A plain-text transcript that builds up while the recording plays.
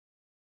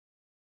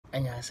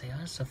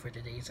안녕하세요. So for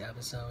today's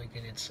episode, we're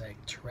gonna check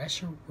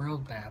Treasure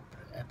World Map,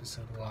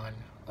 Episode 1,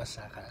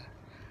 Osaka.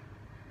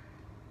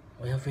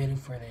 We have waited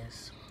for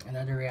this.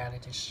 Another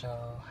reality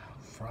show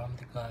from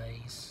the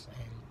guys,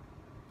 and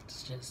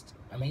it's just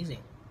amazing.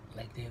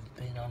 Like, they've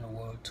been on a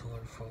world tour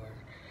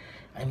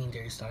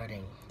they're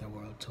starting the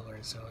world tour,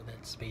 so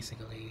that's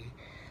basically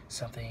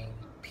something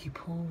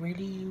people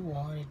really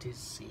wanted to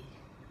see.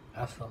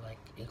 I feel like,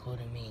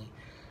 including me,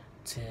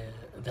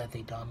 that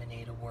they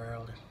dominate a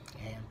world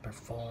and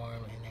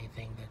perform, and I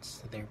think that's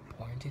their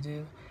point to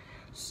do.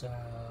 So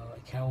I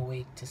can't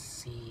wait to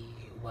see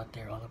what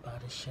they're all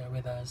about to share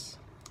with us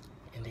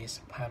in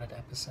this pilot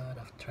episode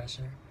of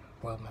Treasure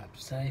World Map.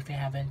 So if you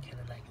haven't, can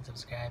you like and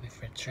subscribe?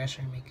 If you're a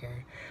treasure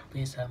maker,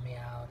 please help me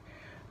out.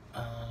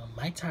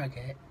 My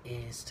target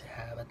is to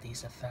have at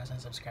least 1,000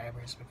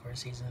 subscribers before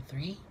season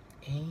 3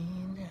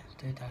 and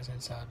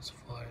 2,000 subs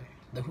for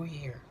the whole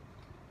year.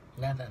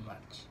 Not that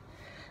much.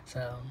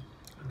 So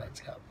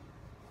let's go.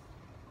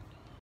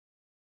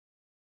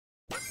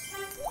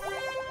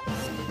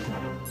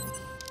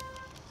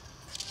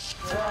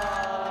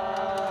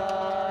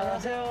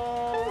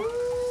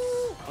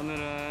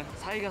 오늘은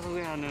사이가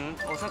소개하는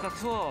오사카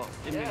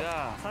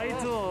투어입니다. 사이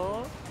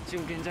투어.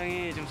 지금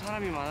굉장히 좀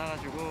사람이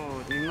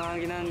많아가지고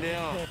민망하긴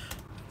한데요.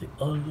 They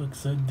all look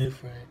so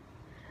different.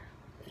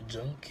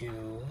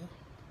 Jungkook.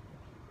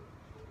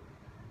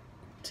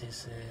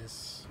 This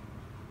is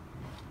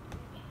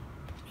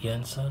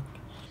Yeonsuk,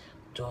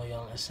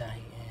 Doyoung,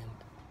 Asahi, and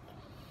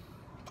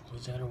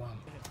who's the other one?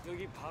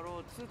 여기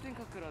바로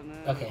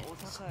스텐카크라는 Okay,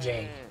 오사카의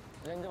Jay.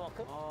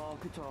 랜드마크?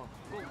 그쵸.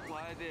 꼭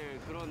와야 될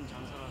그런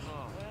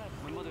장소라서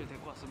멤버들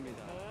데리고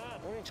왔습니다.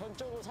 우리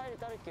전적으로 사이를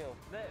따를게요.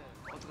 네.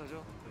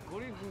 어떡하죠?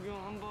 거리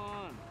구경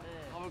한번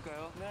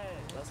가볼까요?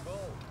 네. Let's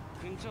go.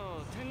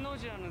 근처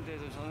텐노지라는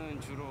데서 저는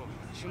주로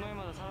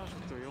주말마다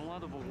살았었죠.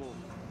 영화도 보고.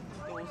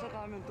 또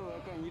오사카 하면 또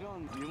약간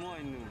이런 유머가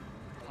있는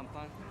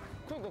간판?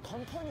 그러니까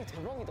간판이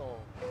대박이다.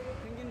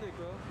 펭귄도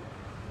있고요.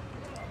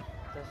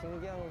 진짜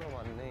신기한 거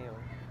많네요.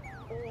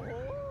 오호.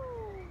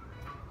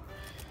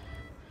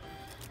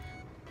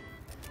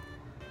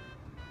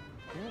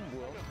 이건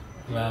뭐야?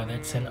 Wow,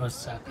 that's an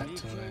Osaka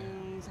tour.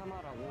 미킹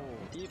사마라고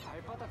이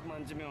발바닥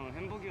만지면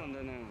행복이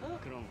온다는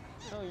그런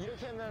형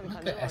이렇게 하면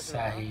Look at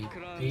Asahi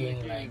그런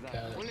being like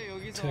느낌입니다. a 원래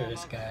여기서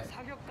tourist 막 guide.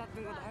 사격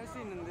같은 것도 할 수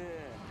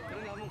있는데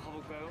그런데 한번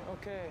가볼까요?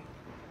 오케이.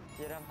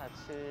 얘랑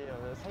같이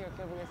오늘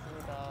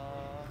사격해보겠습니다.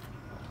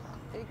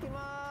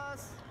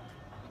 이키마스.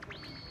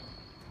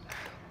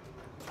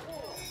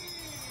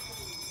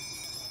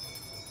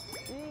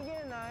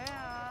 이게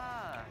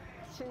나야.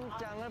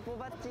 신장을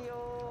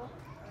뽑았지요.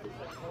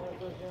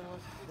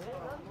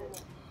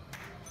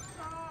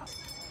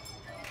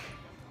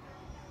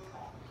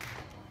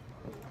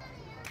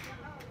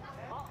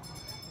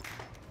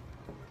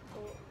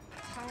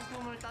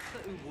 상품을 이거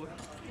뭐야?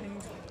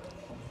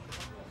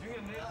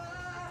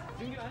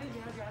 준규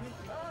아니지 아직 아니지.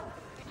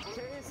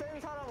 제일 센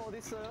사람 어디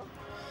있어요?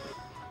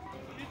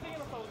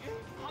 1등이나 싸우기?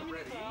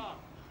 3위니까야.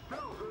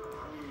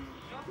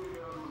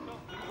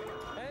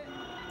 에?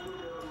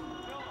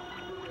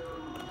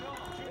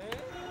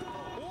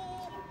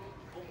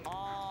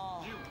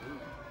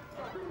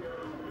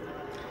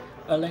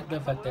 I like the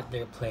fact that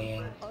they're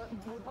playing.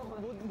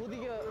 못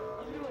이겨.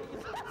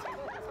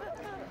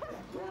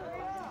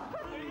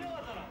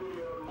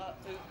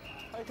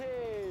 화이팅!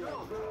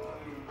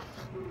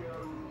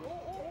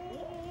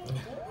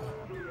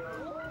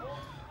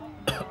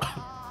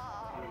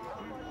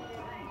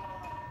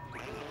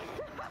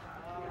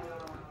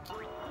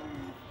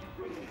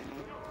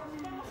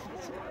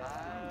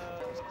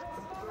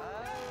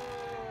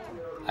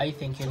 I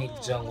think you need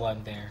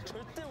Jungwon there.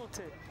 절대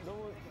못해.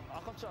 너무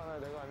아깝지 않아요,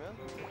 내가 하면?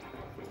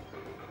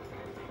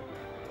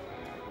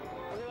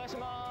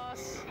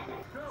 오네가시마스.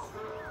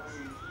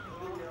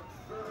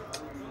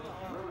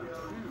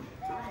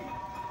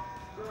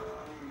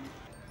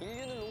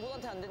 인류는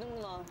로봇한테 안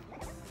되는구나.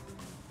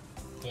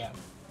 Yeah.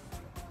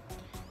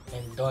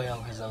 And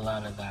Doyoung has a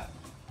lot of that.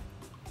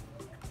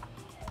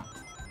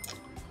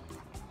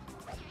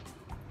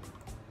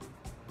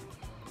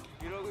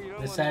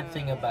 The sad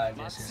thing about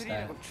this is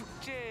that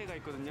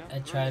I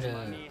try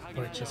to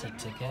purchase a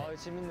ticket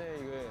재밌네,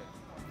 이거.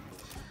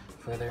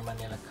 for their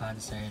Manila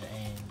concert,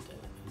 and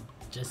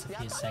just a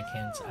few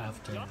seconds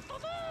after,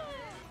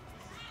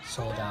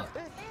 sold out.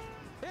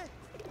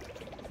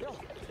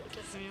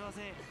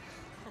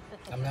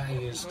 I'm not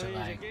used to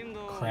like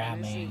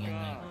cramming, and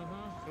like,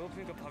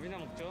 배고프니까 밥이나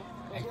먹죠.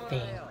 I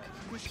think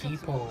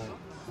people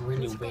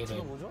really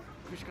waited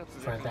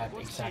for that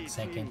exact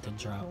second to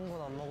drop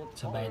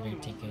to buy their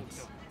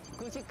tickets.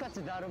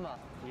 쿠시카츠 다르마.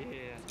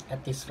 예.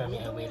 At least for me,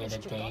 I waited a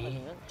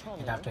day,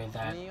 and after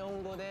that,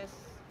 니혼고 데스.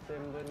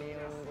 전부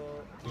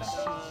니혼고.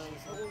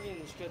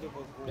 소고기는 시켜야 될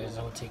것 같고. there's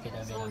no ticket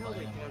available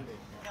anymore.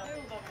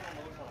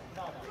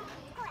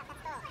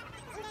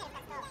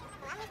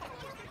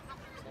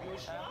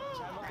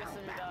 잘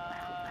먹겠습니다.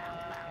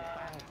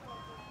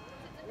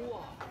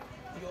 우와.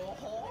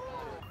 요호.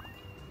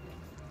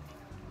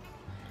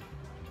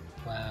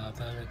 Wow,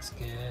 that looks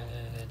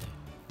good.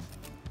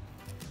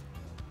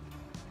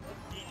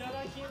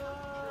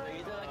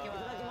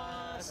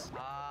 이타다키마스.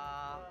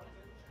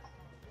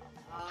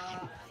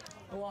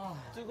 와,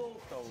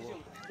 뜨겁다.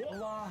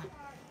 와,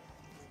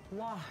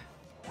 와.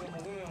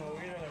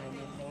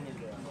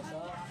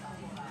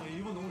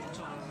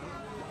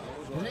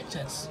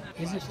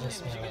 Is it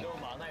just me? Like,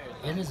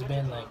 it has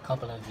been like a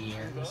couple of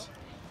years.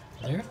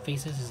 Their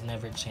faces has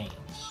never changed.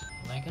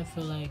 Like I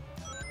feel like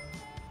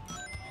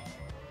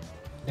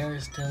they're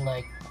still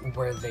like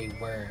where they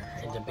were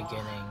in the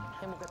beginning.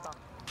 행복했다.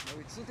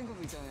 여기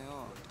수팅커브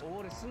있잖아요.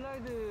 5월에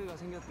슬라이드가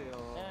생겼대요.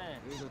 네.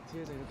 여기서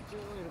뒤에서 이렇게 쭉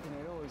이렇게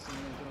내려올 수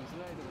있는 그런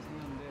슬라이드가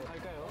생겼는데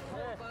갈까요?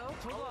 네. 갈까요?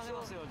 저도 안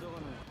해봤어요,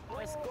 저거는.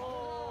 Let's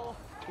go.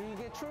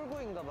 이게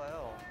출구인가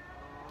봐요.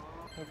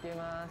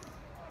 이끼마스.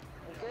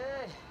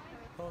 오케이.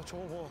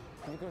 저거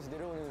봐. 미끄러서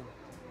내려오는.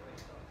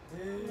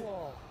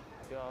 우와.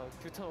 야,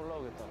 규탄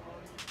올라오겠다.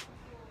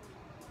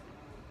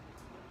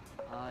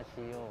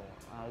 아시오.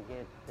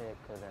 아게테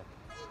그래.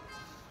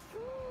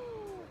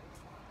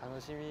楽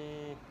し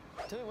み.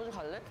 저기 먼저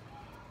갈래?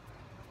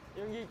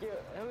 여기 있게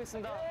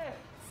해보겠습니다.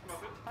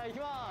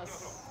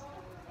 이키마스.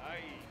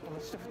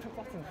 진짜 붙을 것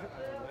같은데?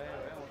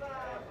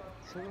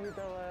 재밌다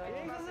봐요.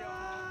 안녕하세요.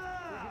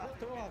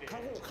 들어가,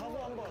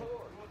 가고 한 번.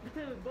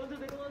 밑에 먼저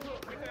내려가서.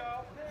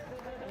 밑에요.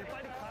 네,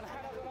 빨리 가라.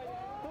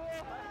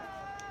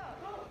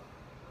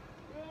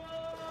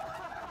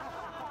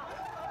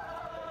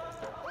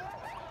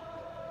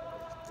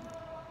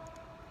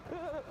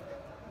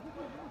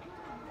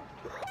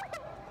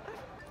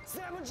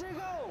 세븐 치고!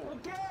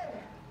 오케이!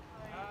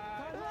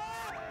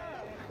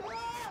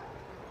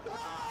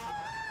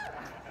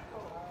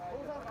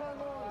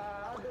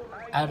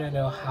 I don't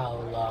know how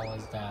long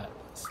was that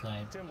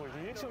slide. 뭐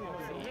리액션이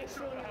없어.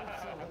 리액션이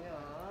없어, 그냥.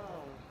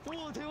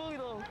 오,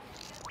 대박이다.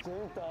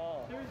 재밌다.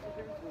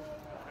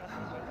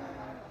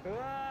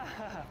 우와.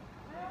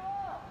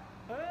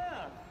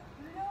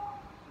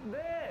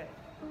 네.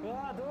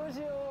 와, 너무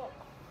쉬워.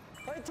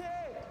 화이팅!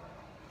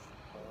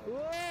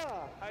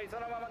 우와. 아이,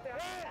 사람 한번 떼.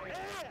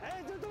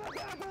 에이, 좀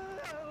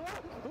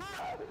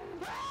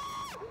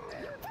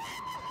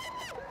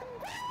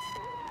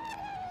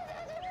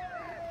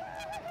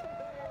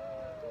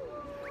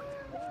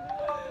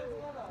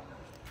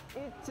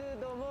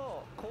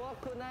이츠도모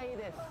고와쿠나이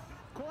데스.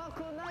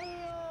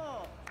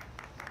 고와쿠나이요.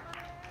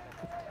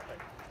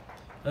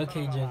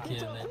 Okay,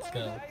 Junkin, let's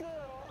go.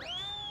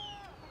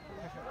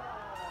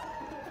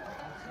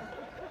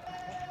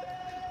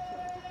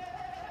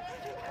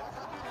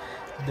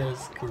 The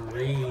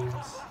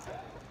screams.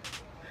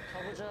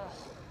 가보자.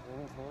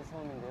 여긴 겨울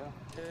처음인데요.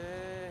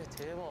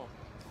 대박.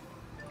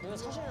 이거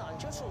사진은 안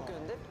찍을 수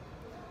없겠는데?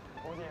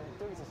 어디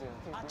저기 있었어요.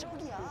 아,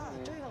 저기야.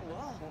 저기 간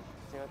거야?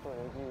 제가 또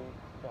여기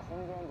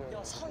홍보한데.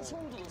 야, 산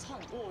소름 돋아,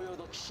 산. 야,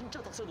 나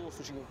진짜 닭살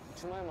돋았어, 지금.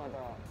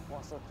 주말마다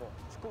왔었죠.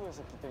 축구부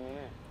했었기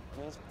때문에.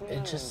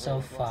 It's just so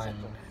fun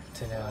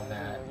to know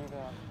that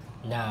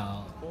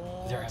now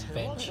they're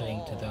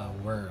adventuring to the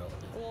world,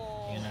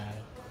 you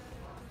know?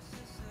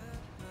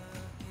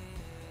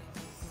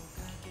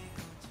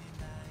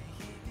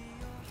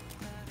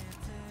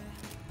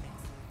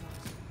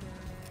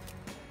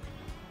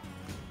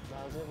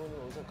 낮에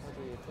보는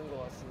오사카도 예쁜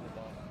것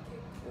같습니다.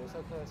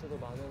 오사카에서도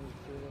많은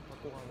기운을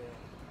받고 가네요.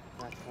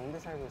 나 좋은 데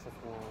살고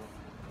있었구나.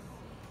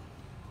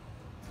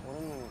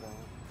 오랜만이다.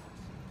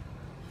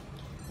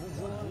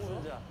 뭐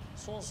하자.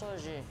 손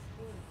써야지.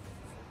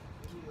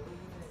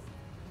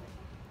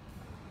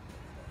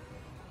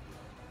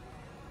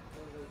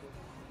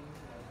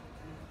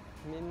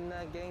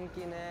 민나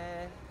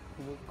갱기네.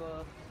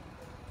 묶어.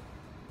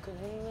 큰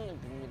행운을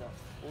빕니다.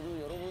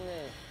 모두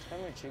여러분의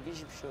삶을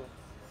즐기십시오.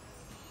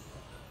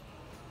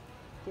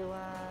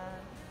 좋아.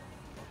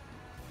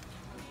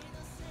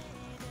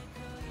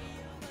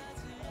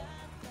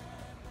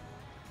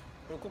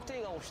 우리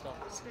꼭대기 가봅시다.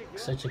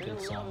 Such a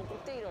good song.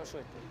 꼭대기를 할 수가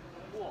있대.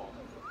 우와.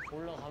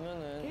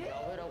 올라가면은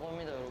야외라고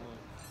합니다, 여러분.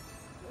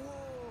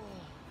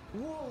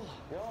 우와.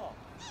 야.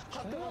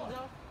 한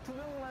명만? 두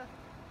명만?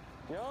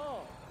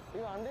 야.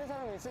 이거 안 될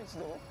사람이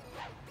있을지도.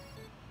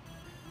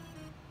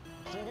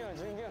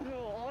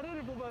 준경.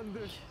 아래를 보면 안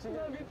돼.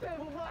 나 밑에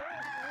보면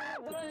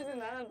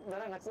떨어지면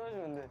나랑 같이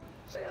떨어지면 돼.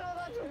 싫어,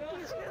 나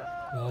준경 싫어.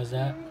 What was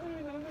that?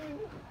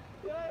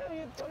 야,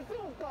 여기 절대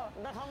못 가.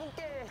 나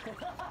가볼게.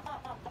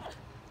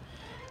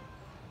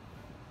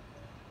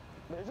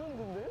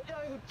 레전드인데?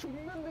 야, 이거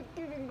죽는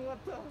느낌인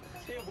것 같아.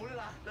 얘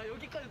몰라. 나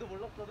여기까지도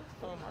몰랐거든.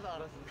 하다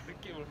알았어.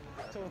 느낌을.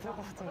 저 못할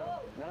것 같은데.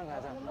 나랑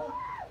가자.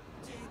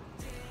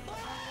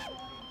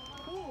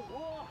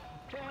 우와.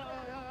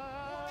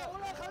 야.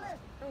 올라갈래.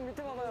 형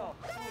밑에 봐봐요.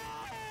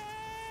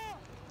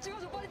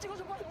 찍어줘, 빨리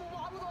찍어줘, 빨리.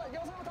 뭐 아무도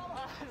영상으로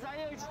담아.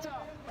 사이 형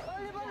진짜.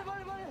 빨리.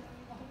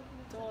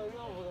 저 일로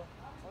와보자.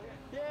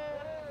 예.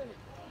 아니,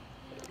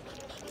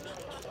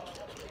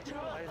 솔직히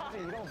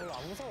이런 거 별로 안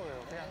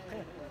무서워요.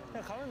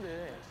 그냥 가면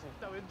돼.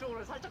 나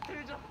왼쪽으로 살짝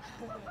틀죠.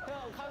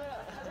 형, 카메라.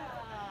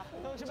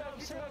 형,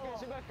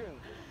 신발끈.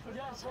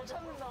 야, 잘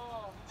참는다.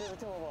 저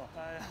밑에 봐봐.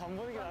 안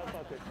보는 게 나을 것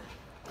같아.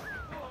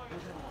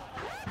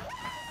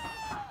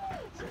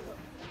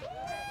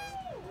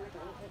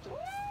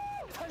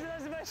 사진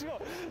한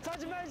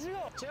사진 빨리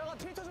찍어. 재혁아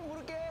트위터 좀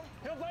부를게.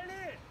 형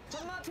빨리.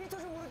 정말 트위터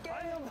좀 부를게.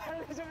 아니 형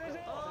빨리 좀 해줘.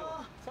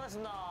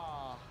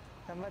 수고하셨습니다.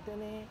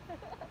 간만때네.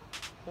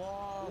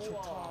 와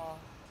좋다.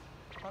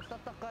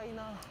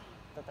 따따까이나.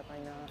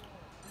 따따까이나.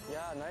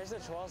 야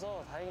날씨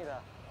좋아서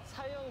다행이다.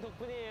 사이 형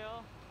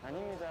덕분이에요.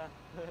 아닙니다.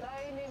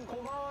 사이님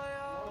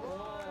고마워요.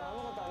 고마워요.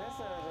 아무것도 안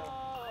했어요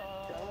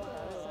저. 아무것도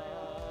안 했어요.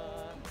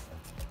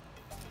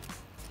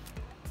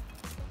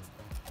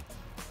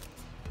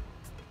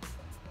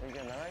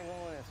 여기가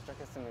나라이공원에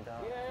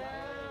도착했습니다.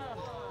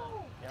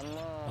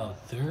 Oh,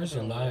 there's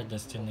a lot of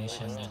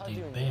destinations that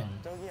they've been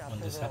on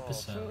this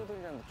episode.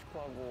 친구들이랑도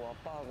축구하고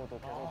아빠하고도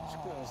계속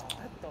축구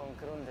연습했던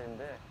그런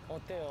데인데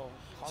어때요?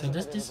 So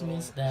does this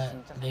mean that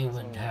they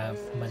would have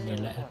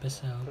Manila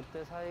episode?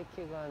 그때 사이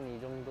기간 이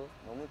정도?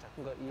 너무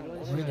작고 그러니까 이런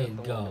Where they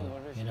go,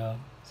 you know?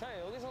 자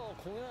여기서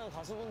공연하는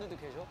가수분들도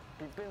계셔?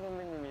 빅뱅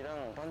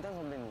선배님이랑 반탄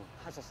선배님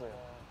하셨어요.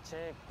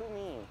 제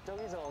꿈이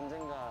저기서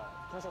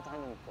언젠가 콘서트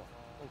하는 거.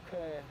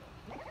 오케이.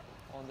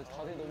 근데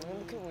다들 너무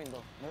행복해 보인다.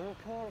 너무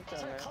평화롭지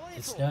않나요?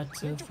 It's not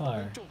too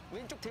far.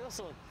 왼쪽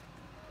대각선.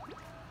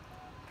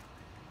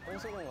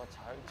 현석이가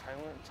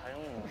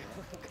자영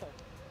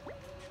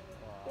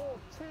오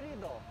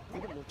체리다.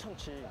 이거 못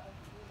참지.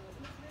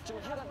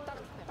 지금 해가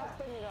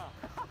딱땡이라.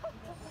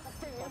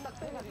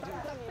 딱땡이지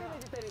지금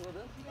딱땡이지 때리거든.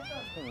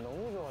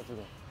 너무 좋아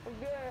지금.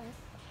 오케이.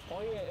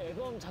 거의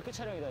앨범 자켓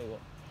촬영이다 이거.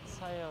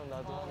 사형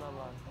나도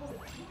하나만.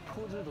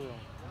 포즈도요.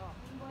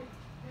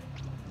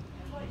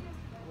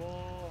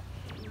 와.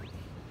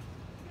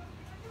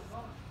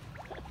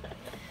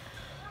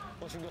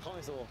 준규 가만히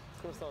있어.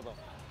 그럴싸하다.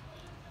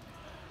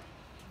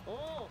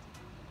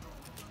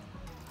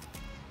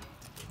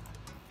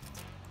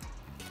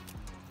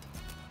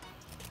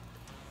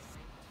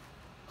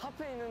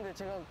 카페에 있는데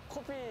제가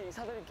커피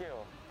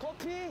사드릴게요.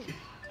 커피!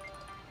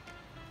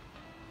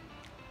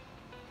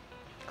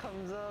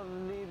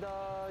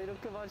 감사합니다.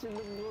 이렇게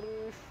맛있는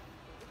거를.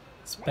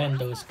 Spend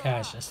those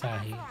cash,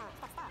 Asahi.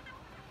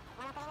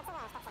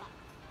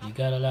 You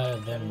got a lot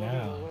of them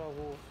now.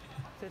 먹으라고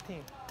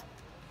세팅.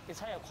 이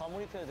사이에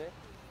과물 입혀도 돼?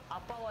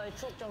 아빠와의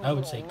추억 장. I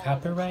would say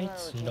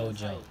copyrights, no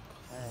joke.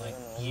 Like,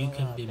 you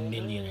can be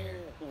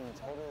millionaire.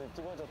 저를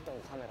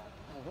찍어줬던 카메라.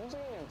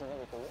 현승이랑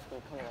동갑일 걸요?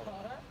 이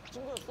카메라가.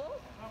 친구였어?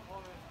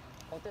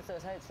 어땠어요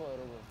사이 투어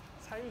여러분?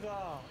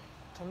 사이가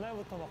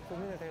전날부터 막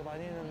고민을 되게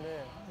많이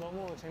했는데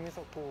너무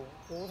재밌었고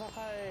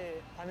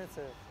오사카에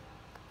반했어요.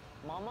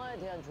 마마에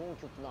대한 좋은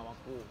기억도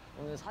남았고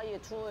오늘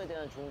사이의 투어에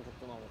대한 좋은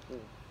기억도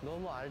남았고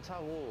너무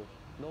알차고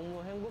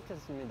너무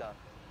행복했습니다.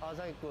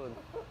 아사히군.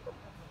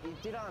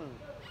 이찌란.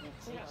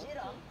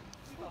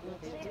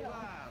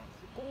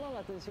 꿈만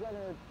같은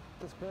시간을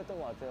계속 보냈던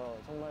것 같아요.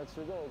 정말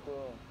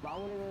즐거웠고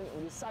마무리는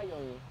우리 싸이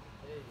형이.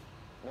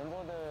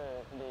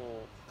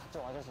 멤버들이 같이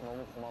와줘서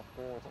너무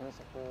고맙고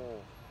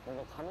재밌었고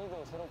뭔가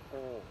감회도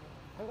새롭고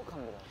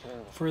행복합니다.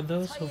 지금도. For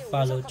those who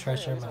follow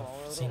Treasure Map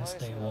since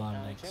day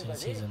one, like since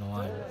season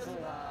 1,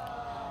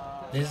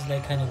 this is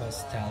like kind of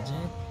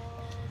nostalgic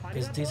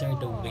because these are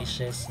the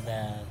wishes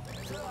that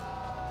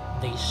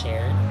they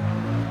shared.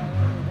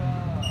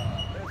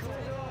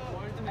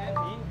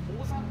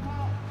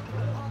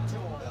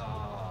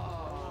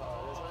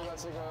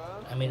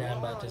 I mean, I'm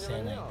about to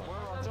say like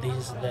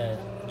these are the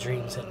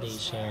dreams that they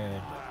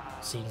shared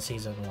since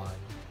season 1.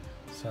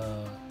 So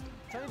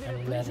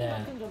I'm glad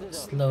that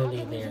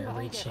slowly they're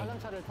reaching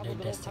their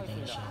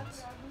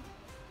destinations.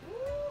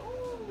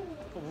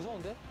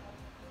 무서운데?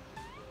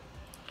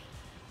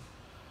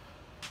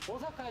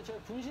 오사카에 저희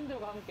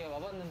분신들과 함께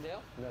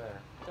와봤는데요. 네.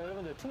 자,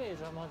 여러분들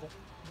투메이즈 한번 하죠.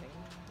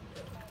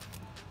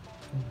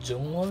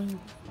 Jungwon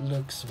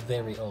looks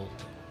very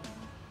old.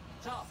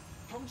 자,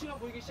 경치가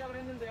보이기 시작을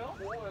했는데요.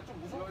 오, 좀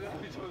무서워.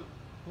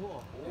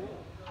 우와.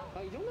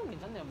 아, 이 정도면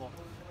괜찮네요, 뭐.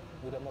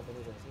 우리 한번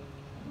보내줘.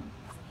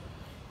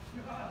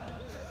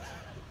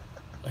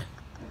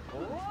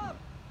 우와!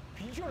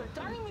 비주얼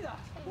짱입니다.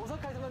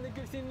 오사카에서만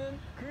느낄 수 있는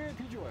그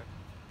비주얼.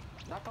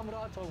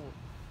 나카무라 저우.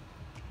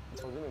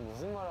 저기는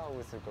무슨 말 하고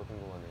있을까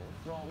궁금하네요.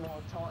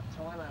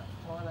 정하나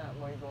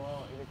뭐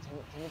이거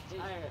재밌지?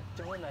 아니,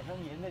 정하나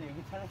형이 옛날에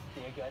여기 살았을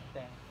때 여기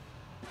왔대.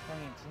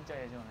 형이 진짜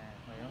예전에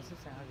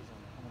연습생 하기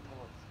전에 한번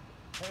타봤어.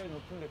 제일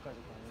높은 데까지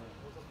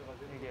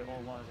가면 이게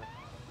맞아.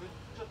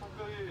 진짜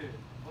단가이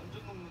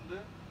완전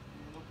높는데?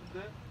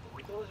 높은데?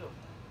 떨어져.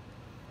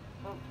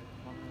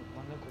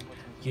 맞는 것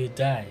같은데. You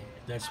die.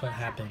 That's what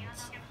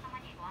happens.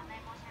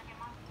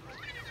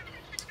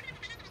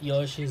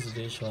 Yoshi's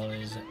visual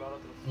is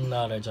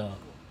not a joke.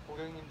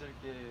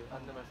 고객님들께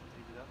안내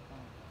말씀드립니다.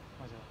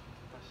 맞아.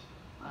 다시.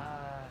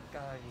 아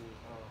까비.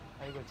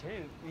 이거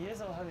제일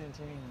위에서 하면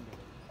재밌는데.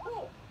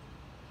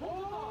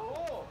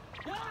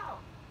 야!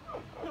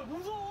 야,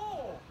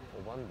 무서워!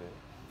 오반데.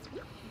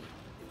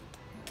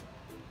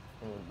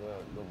 뭐야,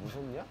 너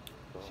무섭냐?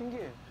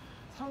 신기해.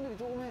 사람들이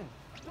조금 해.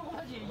 조금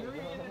하지. 여기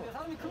있는데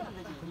사람이 크면 안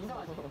되지.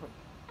 이상하지.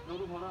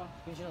 너도 봐라.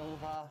 윤신아, 너도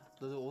봐.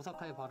 너도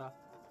오사카에 봐라.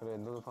 그래,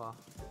 너도 봐.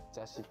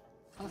 자식.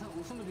 항상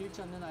웃음을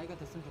잃지 않는 아이가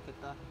됐으면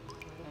좋겠다.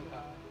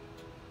 그러니까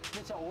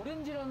근데 진짜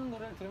오렌지라는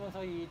노래를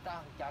들으면서 이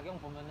딱 야경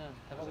보면은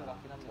대박인 것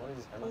같긴 합니다.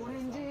 오렌지 잘 만들었어.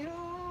 오렌지로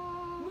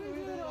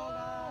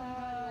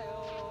물들어가요.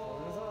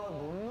 여기서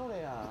뭔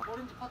노래야?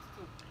 오렌지 파트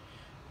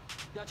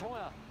 2. 야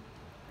정호야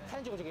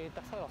사진 찍어줄게.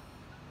 딱 서요.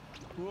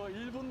 우와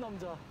일본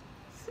남자.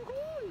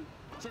 스고이.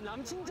 제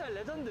남친자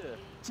레전드.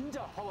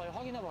 진짜 봐봐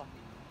확인해봐.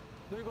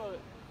 너 이거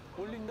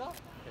올린다?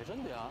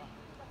 레전드야.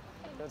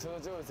 야,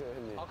 저거 찍어주세요,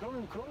 형님. 아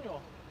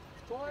그럼요.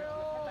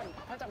 좋아요.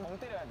 살짝 멍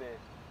때려야 돼.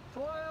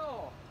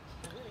 좋아요.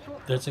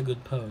 That's a good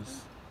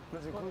pose.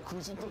 그렇지,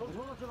 그 진짜.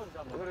 저도 찍어주자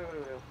한번.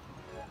 그래.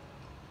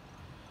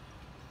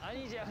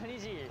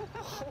 아니지.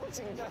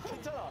 지금 야,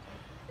 괜찮아.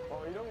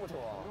 이런 거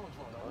좋아.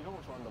 나 이런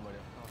거 좋아한단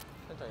말이야.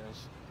 살짝 이런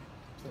식.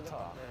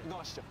 좋다. 네.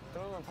 이동하시죠.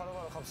 그러면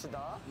바로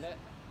갑시다. 네.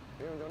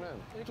 왜냐면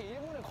저는 이렇게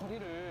일본의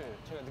거리를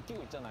저희가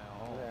느끼고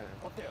있잖아요. 네.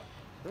 어때요?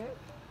 응?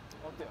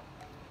 어때요?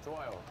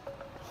 좋아요.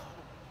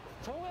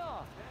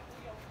 정우야.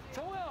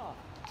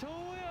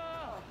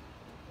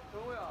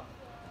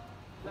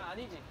 나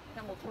아니지.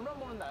 그냥 뭐 돌만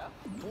보는 나야?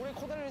 돌에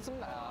코다리를 있으면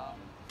나야.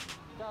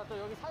 자, 또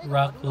여기 사이가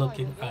Rock 아줌마가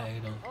looking 있는데.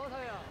 idol.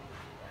 사이야.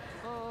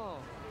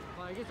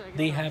 알겠어.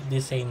 They have the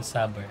same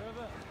saber.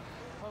 여러분,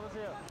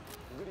 봐보세요.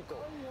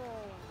 그리고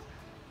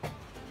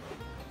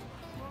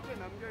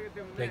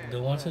Like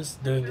the ones who's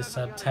doing the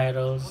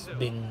subtitles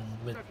been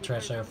with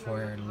Treasure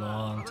for a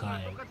long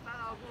time.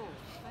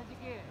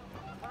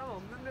 사람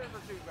없는 데서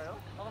찍을까요?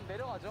 그럼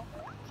내려가죠.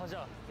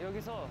 가자.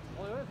 여기서.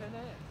 여기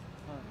배네.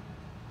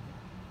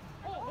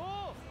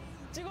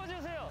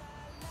 찍어주세요.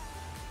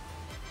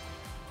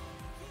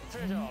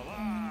 트레저.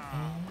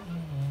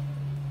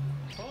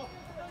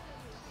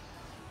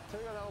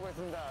 저희가 나오고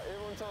있습니다.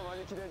 일본 투어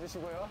많이 기대해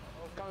주시고요.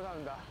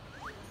 감사합니다.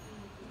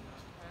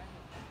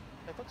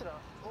 네, 터치라.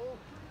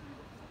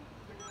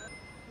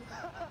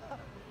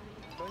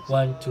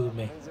 1, 2,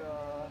 me. 그래서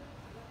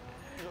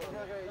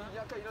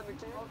약간 이런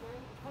느낌?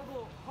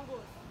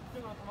 하고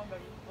이쪽으로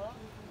도망가기.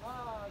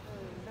 하나,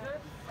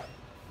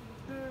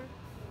 둘,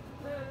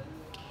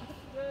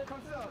 셋.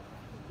 갑시다.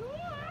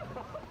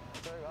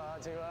 저희가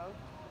지금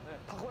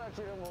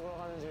타코야키를 먹으러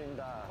가는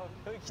중입니다.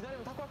 여기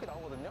기다리면 타코야키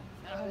나오거든요?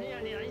 아니지.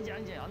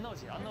 안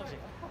나오지.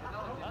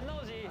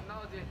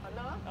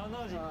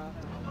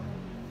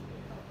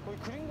 거기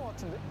그린 거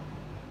같은데?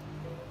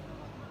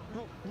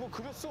 누가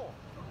그렸어?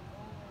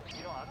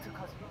 이런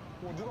아트까지.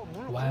 누가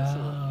물로 그렸어?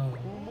 Wow.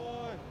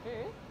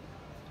 오마이.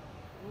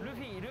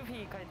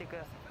 루피 가이테く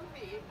ださ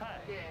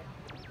い.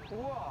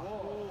 우와.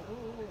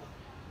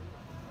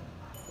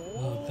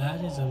 Oh,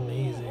 that is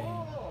amazing.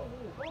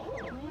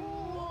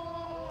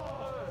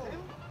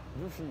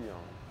 루피 형.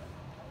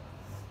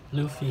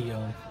 Luffy,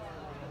 yo.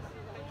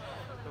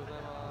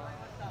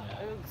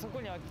 여기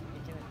석권이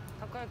있긴 해.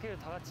 타코야키를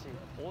다 같이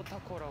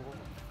오타코라고.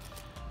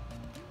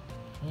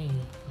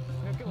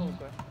 몇 개 먹을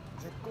거야?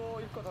 6거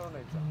 1거 더 하나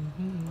있죠.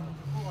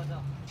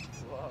 가자.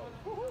 와우.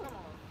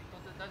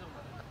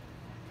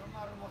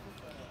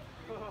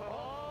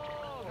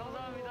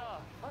 감사합니다.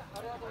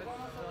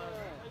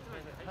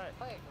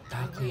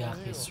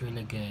 Takoyaki is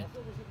really good.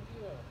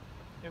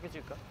 이렇게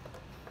찍을까?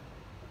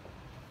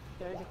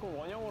 야, 이렇게 꼭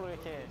원형으로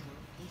이렇게.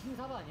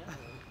 이신사바 아니야?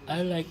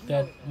 I like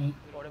that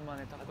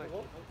오랜만에 타코야키.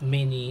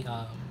 mini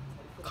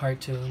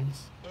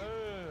cartoons.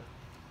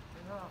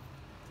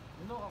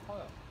 문어가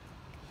커요.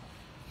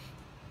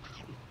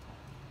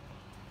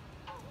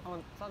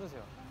 한번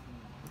싸주세요.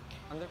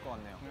 안 될 것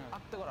같네요. 아,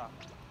 뜨거라.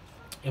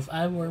 If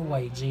I were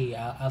YG,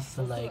 I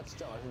feel like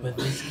with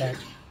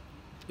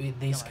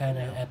these kind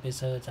of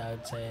episodes, I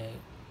would say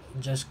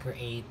just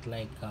create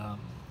like a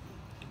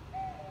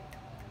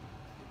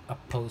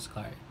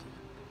postcard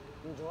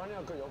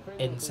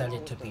and send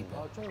it to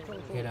people,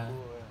 you know,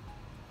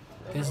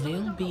 because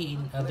they'll be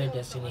in other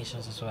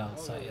destinations as well,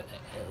 so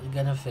it's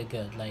gonna feel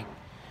good. Like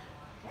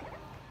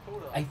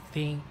I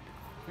think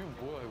이거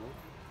뭐야 이거?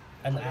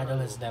 an idol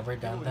has never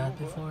done that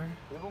before,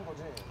 일본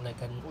거지? like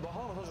나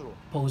하나 사주러.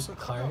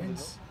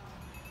 postcards.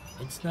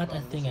 It's not a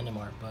thing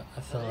anymore, but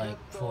I feel like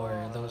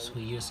for those who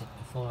used it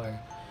before,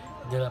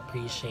 they'll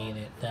appreciate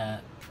it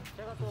that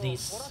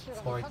these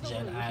 4th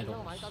gen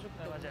idols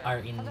are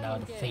in now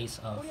the face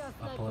of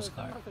a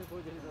postcard.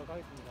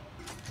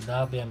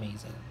 That'll be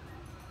amazing.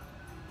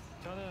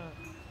 저는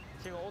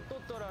지금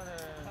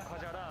오또또라는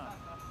과자랑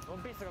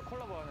원피스가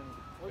콜라보하는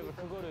그래서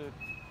그거를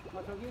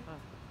저기?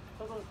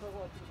 저거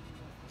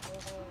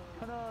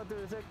하나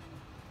둘 셋.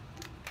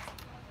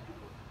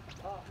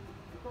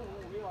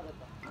 위에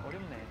맞았다.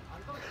 어렵네.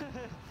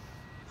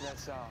 야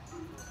진짜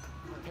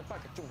백발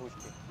백중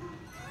보여줄게.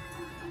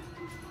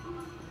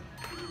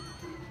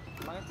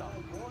 망했다.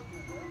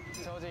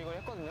 제가 어제 이거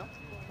했거든요.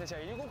 근데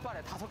제가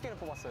 7발에 5개를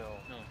뽑았어요.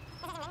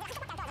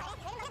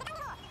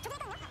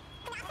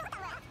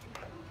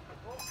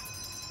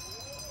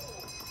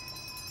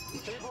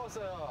 저희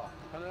뽑았어요.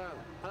 저는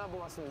하나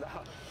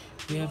뽑았습니다.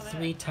 We have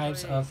 3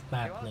 types of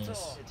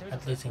madness,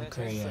 at least in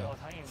Korea.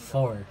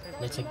 4.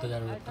 Let's take to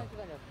Naruto.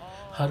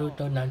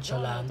 Haruto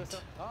nonchalant,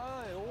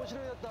 아 너무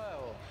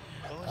싫어졌다요.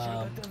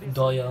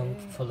 Doyoung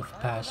full of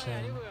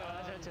passion,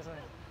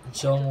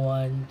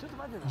 Jongwon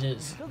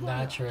just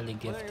naturally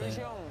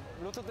gifted,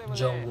 로또 때문에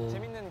정보.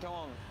 재밌는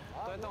경험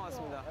또 했던 것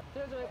같습니다.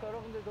 트레저니까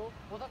여러분들도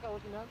오사카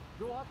오시면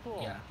로하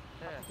투어 Yeah.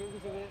 같이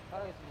즐기시길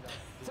바라겠습니다.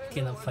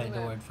 Cannot find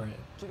the word for it.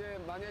 기대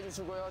많이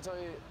해주시고요.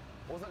 저희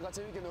오사카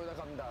재밌게 놀다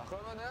갑니다.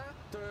 그러면은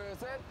둘,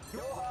 셋,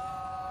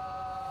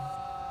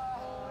 요하!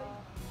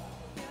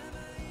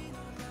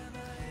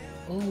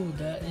 Oh,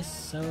 that is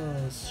so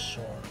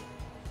short.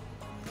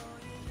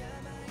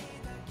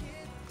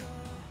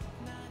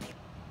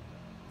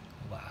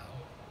 Wow.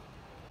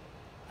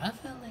 I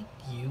feel like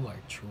you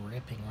are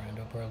tripping around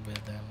the world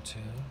with them too.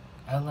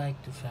 I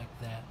like the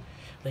fact that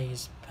they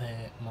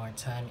spent more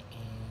time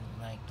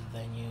in like the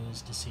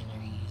venues, the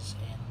sceneries,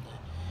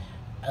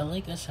 and I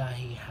like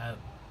Asahi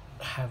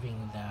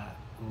having that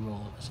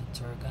role as a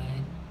tour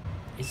guide.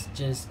 It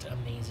just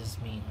amazes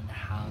me on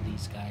how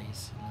these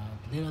guys,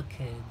 little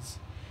kids,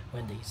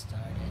 when they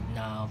started,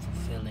 now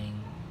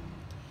fulfilling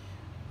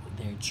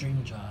their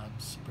dream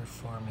jobs,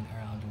 performing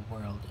around the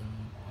world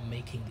and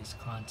making these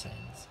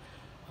contents.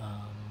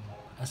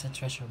 As a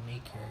treasure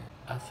maker,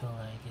 I feel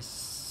like it's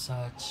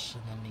such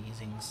an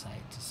amazing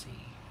sight to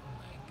see.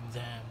 Like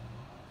them,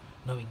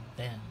 knowing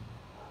them,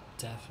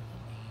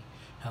 definitely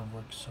have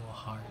worked so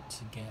hard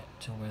to get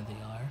to where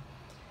they are.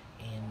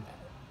 And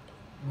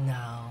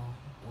now,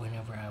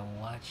 whenever I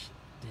watch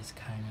this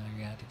kind of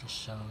reality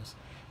shows,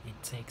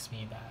 it takes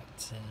me back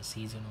to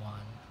season 1,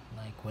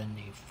 like when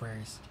they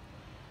first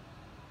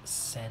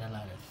said a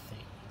lot of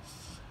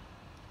things.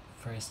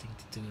 First thing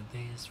to do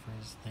this,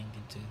 first thing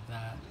to do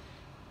that.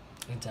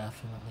 They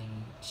definitely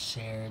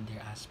shared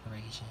their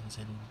aspirations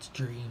and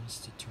dreams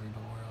to tour the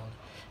world,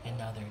 and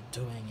now they're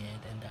doing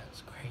it, and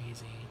that's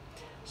crazy.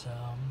 So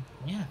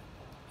yeah,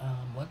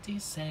 what do you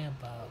say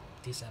about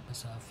this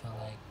episode? I feel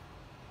like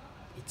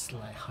it's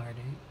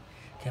lighthearted.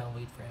 Can't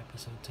wait for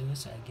episode 2.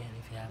 So again,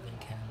 if you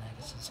haven't, can like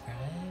and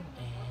subscribe,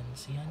 and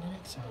see you on the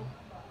next one.